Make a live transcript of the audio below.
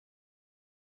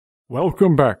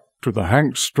Welcome back to the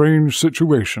Hank Strange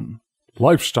Situation,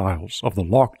 Lifestyles of the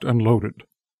Locked and Loaded.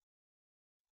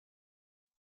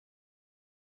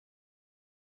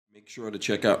 Make sure to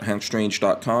check out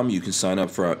hankstrange.com. You can sign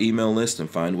up for our email list and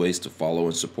find ways to follow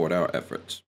and support our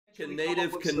efforts. Can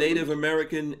Native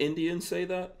American Indians say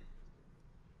that?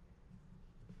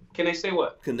 Can they say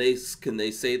what? Can they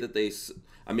say that they?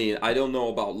 I mean, I don't know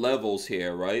about levels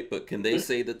here, right? But can they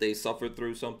say that they suffered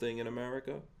through something in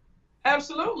America?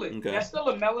 Absolutely. Okay. That's still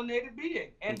a melanated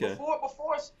being. And Okay.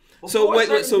 before So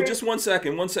wait. So just one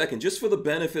second. Just for the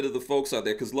benefit of the folks out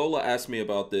there, because Lola asked me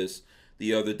about this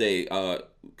the other day.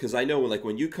 Because I know, like,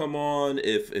 when you come on,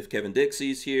 if Kevin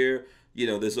Dixie's here, you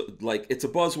know, there's like, it's a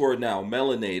buzzword now,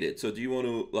 melanated. So do you want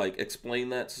to like explain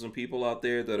that to some people out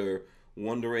there that are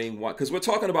wondering why? Because we're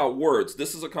talking about words.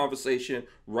 This is a conversation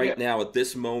right now at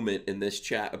this moment in this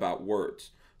chat about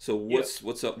words. So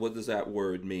what's up? What does that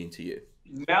word mean to you?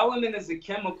 Melanin is a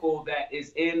chemical that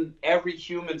is in every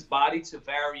human's body to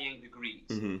varying degrees.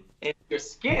 Mm-hmm. In your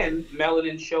skin,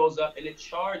 melanin shows up and it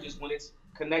charges when it's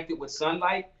connected with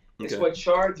sunlight. It's what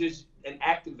charges and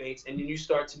activates, and then you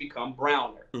start to become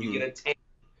browner. Mm-hmm. You get a tan,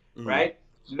 right?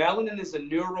 Melanin is a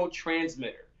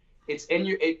neurotransmitter.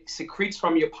 It secretes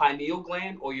from your pineal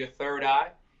gland or your third eye,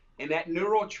 and that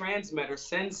neurotransmitter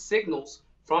sends signals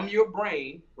from your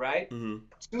brain, right,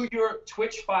 to your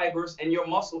twitch fibers and your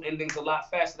muscle endings a lot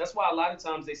faster. That's why a lot of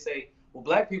times they say, well,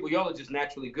 black people, y'all are just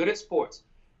naturally good at sports,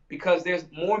 because there's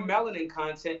more melanin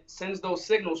content, sends those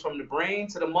signals from the brain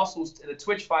to the muscles to the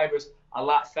twitch fibers a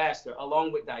lot faster,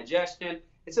 along with digestion.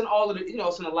 It's in all of the,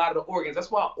 it's in a lot of the organs.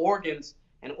 That's why organs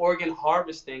and organ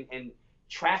harvesting and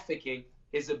trafficking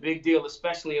is a big deal,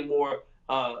 especially in more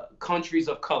countries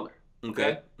of color.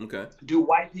 Okay. Do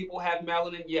white people have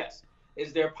melanin? Yes.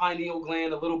 Is their pineal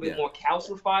gland a little bit more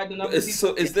calcified than other people?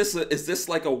 So is this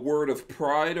like a word of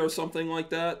pride or something like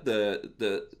that?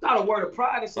 It's not a word of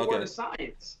pride. It's a word of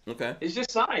science. Okay. It's just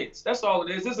science. That's all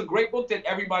it is. There's a great book that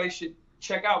everybody should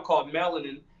check out called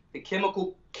Melanin: The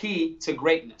Chemical Key to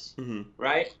Greatness.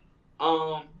 Right.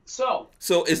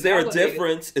 So is there a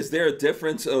difference? Is there a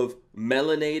difference of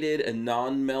melanated and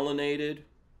non-melanated?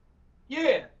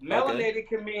 Yeah, melanated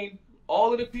can mean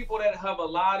all of the people that have a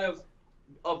lot of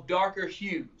darker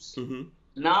hues.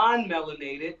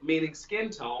 Non-melanated, meaning skin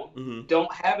tone,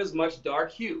 don't have as much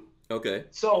dark hue. Okay.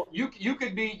 So you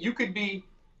could be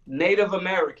Native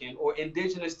American or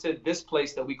indigenous to this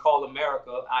place that we call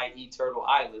America, i.e. Turtle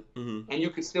Island, and you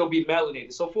could still be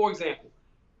melanated. So for example,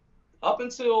 up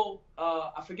until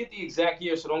I forget the exact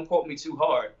year, so don't quote me too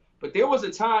hard, but there was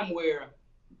a time where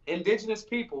indigenous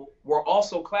people were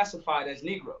also classified as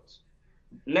Negroes,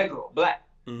 Negro, black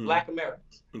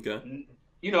Americans. Okay.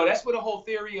 That's where the whole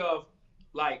theory of,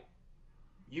 like,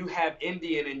 you have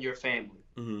Indian in your family.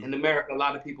 In America, a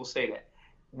lot of people say that.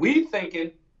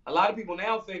 A lot of people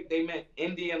now think they meant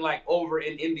Indian, like over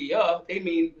in India. They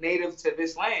mean native to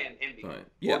this land, Indian. Right.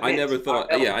 Yeah, I never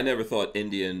thought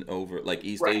Indian over, like,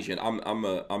 East Asian.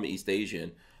 I'm East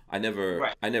Asian. I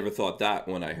never thought that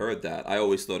when I heard that. I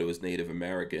always thought it was Native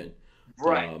American.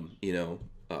 Right.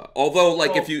 Although,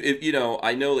 like, if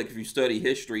I know, like, if you study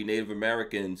history, Native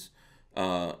Americans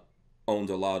owned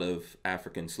a lot of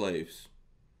African slaves.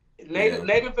 Native,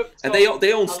 and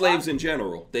they owned slaves in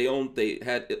general. They owned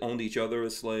each other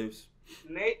as slaves.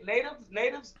 Natives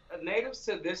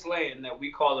to this land that we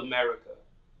call America.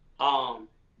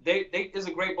 There's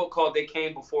a great book called "They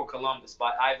Came Before Columbus"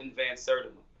 by Ivan Van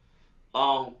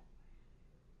Sertima.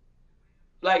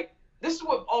 Like, this is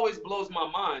what always blows my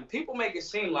mind. People make it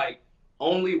seem like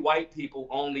only white people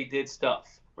only did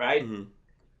stuff, right?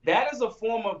 That is a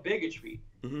form of bigotry.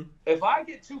 If I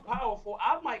get too powerful,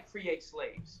 I might create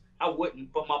slaves. I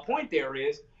wouldn't. But my point there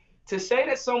is to say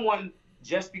that someone,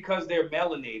 just because they're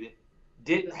melanated,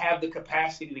 didn't have the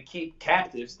capacity to keep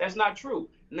captives. That's not true.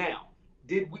 Now,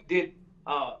 did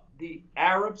the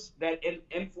Arabs that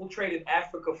infiltrated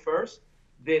Africa first,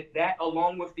 did that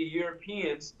along with the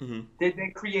Europeans, did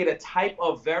they create a type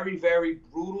of very, very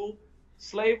brutal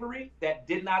slavery that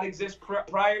did not exist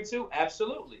prior to?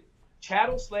 Absolutely.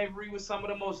 Chattel slavery was some of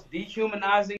the most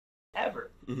dehumanizing ever.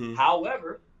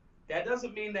 However, that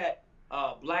doesn't mean that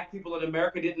black people in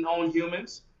America didn't own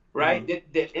humans, right?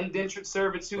 That indentured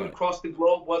servitude across the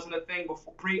globe wasn't a thing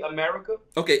before pre-America.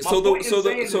 Okay, so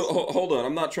hold on.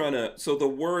 I'm not trying to. So the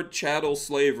word chattel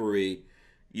slavery,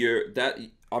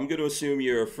 I'm going to assume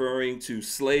you're referring to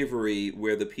slavery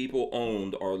where the people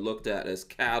owned are looked at as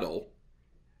cattle.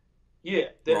 Yeah,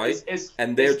 right.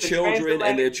 And their children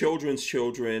and their children's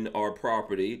children are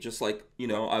property, just like,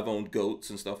 I've owned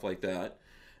goats and stuff like that.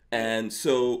 And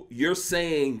so you're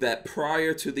saying that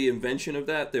prior to the invention of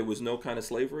that, there was no kind of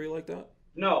slavery like that?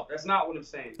 No, that's not what I'm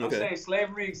saying. I'm saying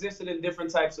slavery existed in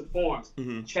different types of forms.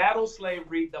 Chattel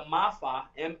slavery, the MAFA,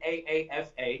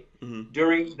 M-A-A-F-A,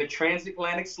 during the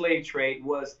transatlantic slave trade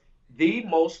was the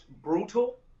most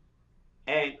brutal,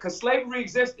 and because slavery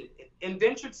existed,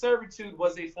 indentured servitude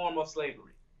was a form of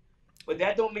slavery. But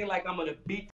that don't mean like I'm gonna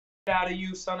beat the out of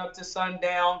you sun up to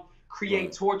sundown,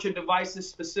 create torture devices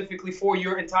specifically for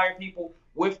your entire people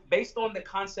based on the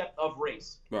concept of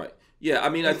race. Right. Yeah, I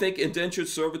mean, I think indentured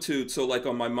servitude, so like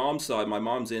on my mom's side, my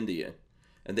mom's Indian,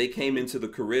 and they came into the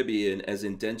Caribbean as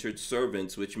indentured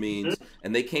servants, which means,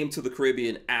 and they came to the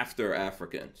Caribbean after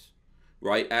Africans,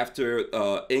 right? After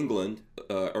England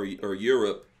or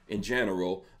Europe in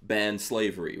general banned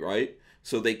slavery, right?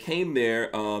 So they came there,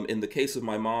 in the case of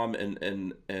my mom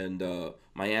and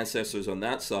my ancestors on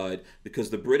that side, because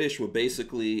the British were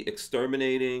basically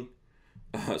exterminating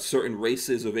certain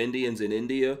races of Indians in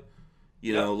India.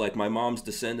 You know, like my mom's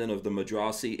descendant of the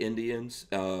Madrasi Indians,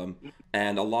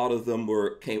 and a lot of them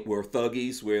were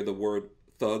thuggies, where the word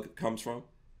thug comes from.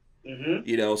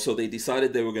 You know, so they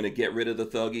decided they were going to get rid of the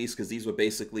thuggies because these were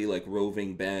basically like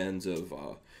roving bands of,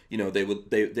 you know, they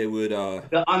would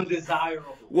the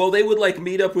undesirable. Well, they would like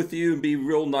meet up with you and be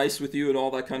real nice with you and all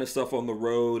that kind of stuff on the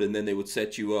road, and then they would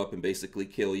set you up and basically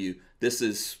kill you. This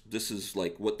is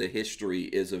like what the history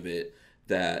is of it,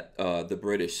 that the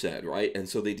British said, right? And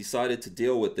so they decided to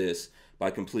deal with this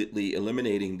by completely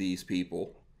eliminating these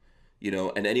people, you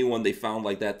know, and anyone they found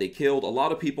like that, they killed. A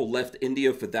lot of people left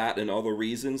India for that and other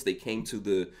reasons. They came to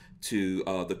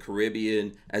the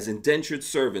Caribbean as indentured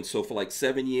servants. So for like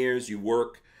 7 years, you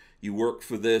work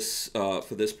for this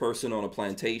person on a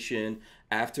plantation.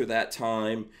 After that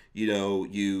time, you know,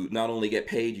 you not only get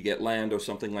paid, you get land or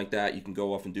something like that. You can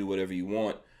go off and do whatever you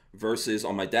want. Versus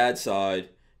on my dad's side,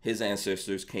 his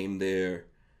ancestors came there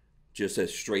just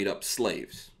as straight up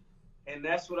slaves. And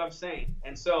that's what I'm saying.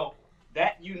 And so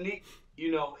that unique,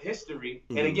 you know, history,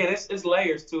 and again, it's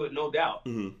layers to it, no doubt.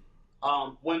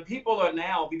 When people are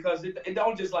now, because it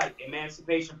don't just like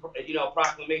Emancipation, you know,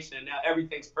 Proclamation, and now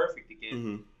everything's perfect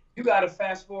again. You got to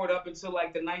fast forward up until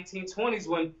like the 1920s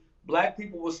when Black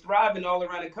people was thriving all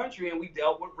around the country, and we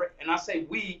dealt with, and I say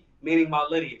we, meaning my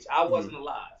lineage. I wasn't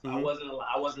alive. I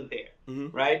wasn't there,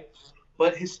 right?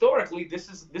 But historically, this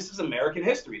is American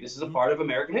history. This is a part of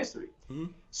American history.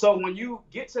 So when you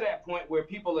get to that point where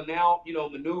people are now, you know,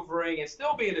 maneuvering and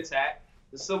still being attacked,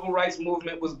 the civil rights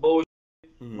movement was bullshit,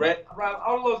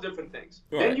 all those different things.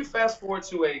 Then you fast forward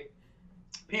to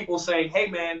people saying, hey,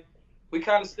 man, we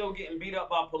kind of still getting beat up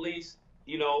by police,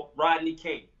 you know, Rodney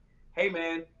King. Hey,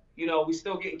 man, you know, we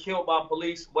still getting killed by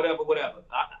police, whatever.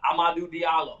 Amadou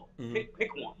Diallo,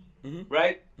 pick one,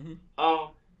 right?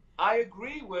 I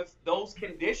agree with those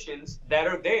conditions that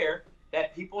are there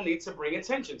that people need to bring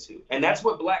attention to, and that's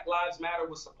what Black Lives Matter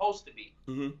was supposed to be.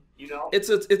 You know,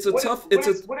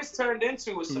 what it's turned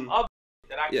into is some other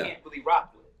that I can't really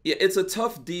rock with. Yeah, it's a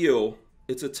tough deal.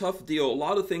 It's a tough deal. A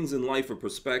lot of things in life are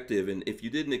perspective, and if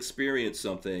you didn't experience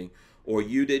something or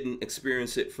you didn't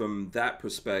experience it from that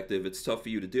perspective, it's tough for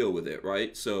you to deal with it,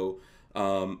 right? So.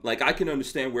 Like I can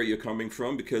understand where you're coming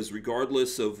from, because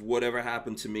regardless of whatever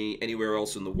happened to me anywhere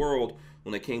else in the world,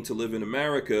 when I came to live in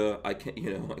America, I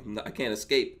can't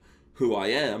escape who I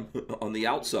am on the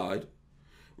outside,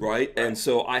 right? And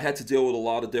so I had to deal with a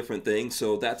lot of different things.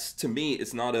 So that's, to me,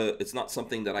 it's not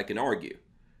something that I can argue,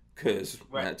 because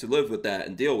I had to live with that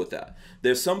and deal with that.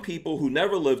 There's some people who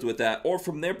never lived with that, or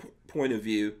from their point of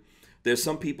view, there's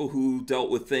some people who dealt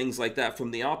with things like that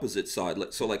from the opposite side.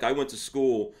 So like I went to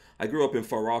school, I grew up in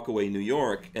Far Rockaway, New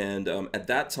York, and at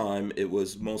that time it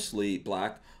was mostly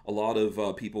Black, a lot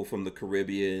of people from the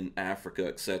Caribbean, Africa,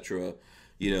 etc.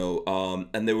 You know,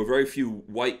 and there were very few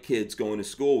white kids going to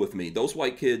school with me. Those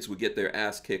white kids would get their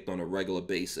ass kicked on a regular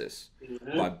basis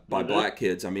by Black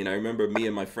kids. I mean, I remember me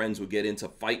and my friends would get into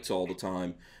fights all the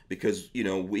time because, you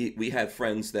know, we had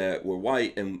friends that were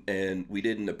white, and we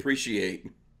didn't appreciate,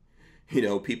 you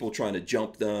know, people trying to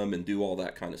jump them and do all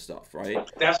that kind of stuff, right?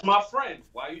 That's my friend.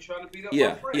 Why are you trying to beat up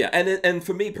my friend? Yeah, and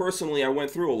for me personally, I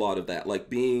went through a lot of that, like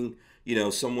being, you know,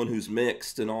 someone who's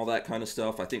mixed and all that kind of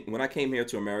stuff. I think when I came here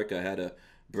to America, I had a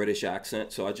British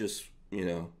accent, so I just, you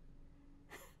know,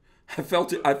 I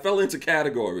fell into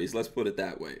categories, let's put it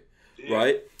that way,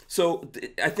 right? So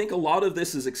I think a lot of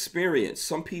this is experience.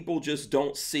 Some people just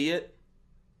don't see it,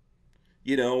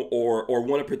 you know, or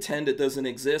want to pretend it doesn't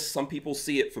exist. Some people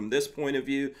see it from this point of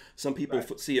view. Some people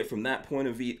see it from that point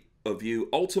of view.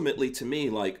 Ultimately, to me,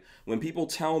 like when people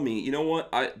tell me, you know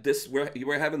what,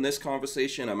 we're having this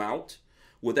conversation, I'm out.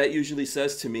 What that usually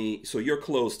says to me, so you're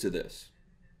close to this.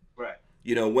 Right.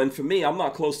 You know, when for me, I'm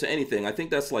not close to anything. I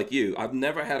think that's like you. I've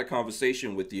never had a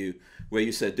conversation with you where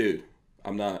you said, dude,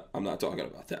 I'm not talking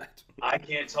about that. I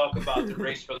can't talk about the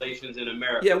race relations in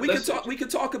America. Yeah, we could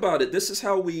talk about it. This is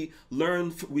how we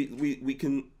learn. We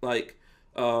can, like,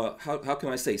 how can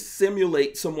I say,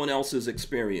 simulate someone else's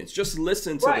experience. Just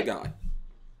listen to the guy.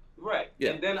 Right.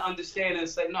 Yeah. And then understand and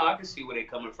say, no, I can see where they're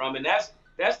coming from. And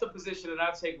that's the position that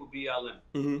I take with BLM.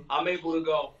 Mm-hmm. I'm able to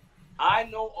go, I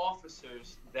know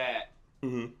officers that,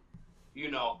 mm-hmm. you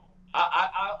know,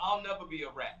 I'll never be a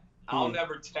rat. Mm-hmm. I'll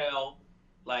never tell,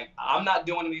 like, I'm not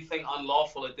doing anything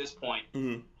unlawful at this point.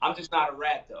 Mm-hmm. I'm just not a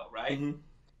rat, though, right? Mm-hmm.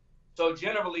 So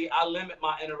generally, I limit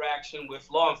my interaction with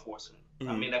law enforcement.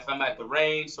 Mm-hmm. I mean, if I'm at the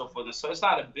range, so it's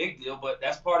not a big deal, but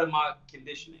that's part of my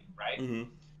conditioning, right? Mm-hmm.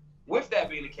 With that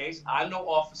being the case, I know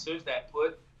officers that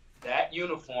put that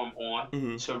uniform on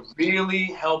mm-hmm. to really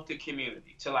help the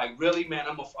community. To, like, really, man,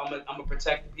 I'm gonna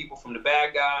protect the people from the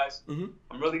bad guys. Mm-hmm.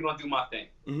 I'm really gonna do my thing.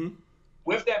 Mm-hmm.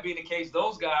 With that being the case,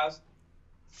 those guys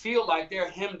feel like they're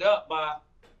hemmed up by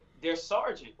their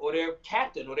sergeant or their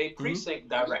captain or their precinct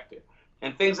mm-hmm. director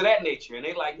and things of that nature. And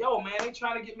they like, yo, man, they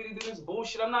trying to get me to do this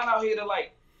bullshit. I'm not out here to,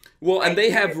 like. Well, and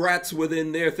they have rats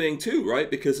within their thing too, right?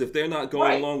 Because if they're not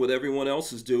going along with everyone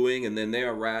else is doing, and then they're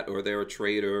a rat or they're a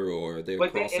traitor or they're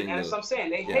crossing and that's what I'm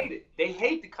saying. They hate it. They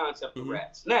hate the concept of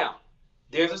rats. Now,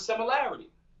 there's a similarity.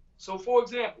 So, for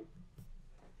example,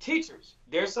 teachers.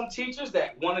 There's some teachers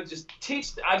that want to just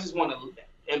teach. I just want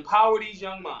to empower these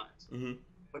young minds. Mm-hmm.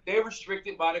 But they're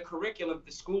restricted by the curriculum of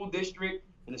the school district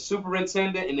and the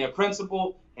superintendent and their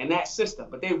principal and that system.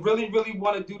 But they really, really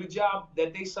want to do the job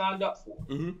that they signed up for.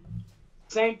 Mm-hmm.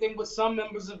 Same thing with some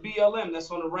members of BLM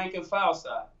that's on the rank and file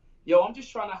side. Yo, I'm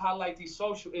just trying to highlight these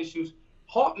social issues.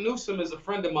 Hawk Newsom is a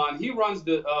friend of mine. He runs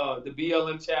the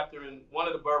BLM chapter in one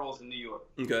of the boroughs in New York.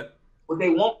 Okay. But they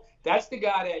won't. That's the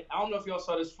guy that, I don't know if y'all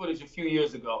saw this footage a few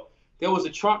years ago. There was a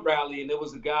Trump rally, and there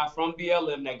was a guy from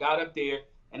BLM that got up there,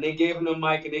 and they gave him the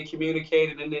mic, and they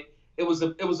communicated, and it was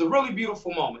a really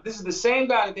beautiful moment. This is the same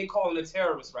guy that they calling a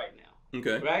terrorist right now.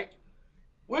 Okay. Right?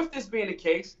 With this being the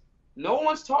case, no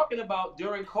one's talking about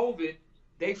during COVID,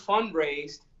 they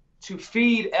fundraised to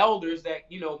feed elders that,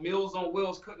 you know, Meals on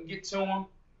Wheels couldn't get to them.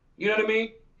 You know what I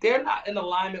mean? They're not in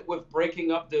alignment with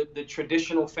breaking up the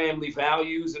traditional family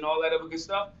values and all that other good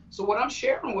stuff. So what I'm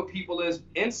sharing with people is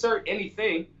insert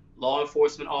anything, law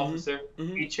enforcement officer,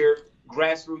 mm-hmm. teacher,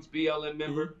 grassroots BLM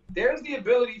member. Mm-hmm. There's the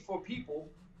ability for people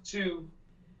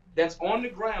that's on the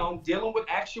ground dealing with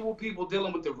actual people,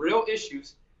 dealing with the real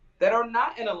issues that are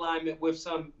not in alignment with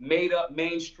some made-up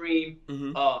mainstream,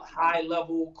 mm-hmm.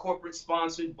 high-level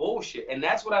corporate-sponsored bullshit. And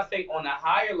that's what I think on the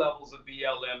higher levels of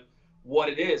BLM, what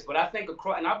it is. But I think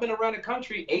and I've been around the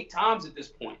country 8 times at this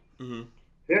point. Mm-hmm.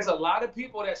 There's a lot of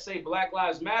people that say Black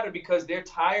Lives Matter because they're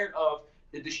tired of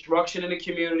the destruction in the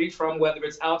community from whether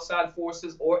it's outside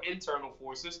forces or internal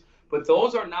forces. But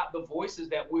those are not the voices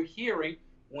that we're hearing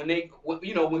when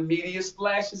media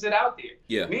splashes it out there.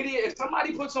 Yeah. Media, if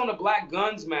somebody puts on a Black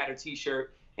Guns Matter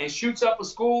t-shirt and shoots up a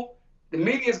school, the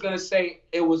media is going to say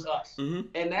it was us. Mm-hmm.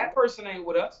 And that person ain't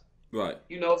with us. Right.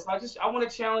 You know, so I want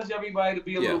to challenge everybody to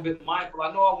be a little bit mindful.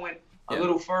 I know I went a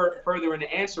little further in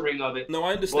the answering of it. No,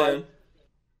 I understand.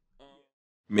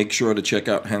 Make sure to check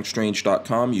out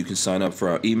hankstrange.com. You can sign up for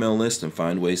our email list and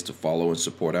find ways to follow and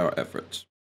support our efforts.